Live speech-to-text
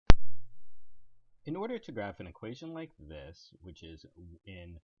In order to graph an equation like this, which is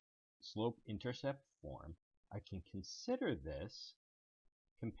in slope-intercept form, I can consider this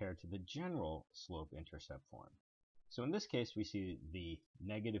compared to the general slope-intercept form. So in this case, we see the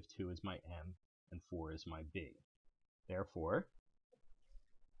 -2 is my m and 4 is my b. Therefore,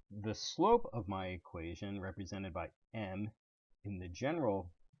 the slope of my equation represented by m in the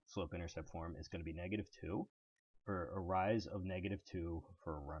general slope-intercept form is going to be -2, or a rise of -2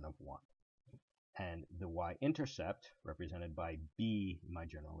 for a run of 1. And the y-intercept, represented by b in my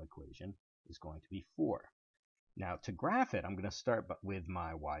general equation, is going to be 4. Now, to graph it, I'm going to start with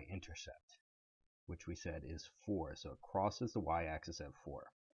my y-intercept, which we said is 4, so it crosses the y-axis at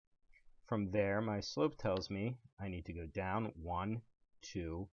 4. From there, my slope tells me I need to go down 1,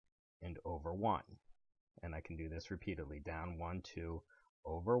 2, and over 1. And I can do this repeatedly, down 1, 2,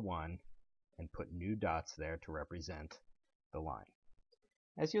 over 1, and put new dots there to represent the line.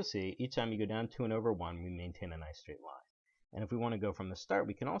 As you'll see, each time you go down 2 and over 1, we maintain a nice straight line. And if we want to go from the start,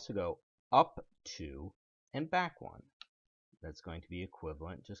 we can also go up 2 and back 1. That's going to be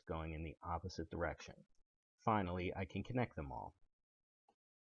equivalent, just going in the opposite direction. Finally, I can connect them all.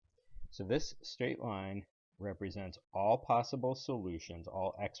 So this straight line represents all possible solutions,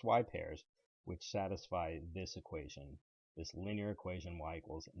 all xy pairs, which satisfy this equation, this linear equation y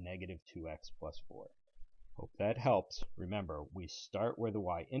equals -2x plus 4. Hope that helps. Remember, we start where the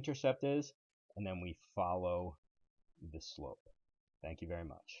y-intercept is, and then we follow the slope. Thank you very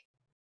much.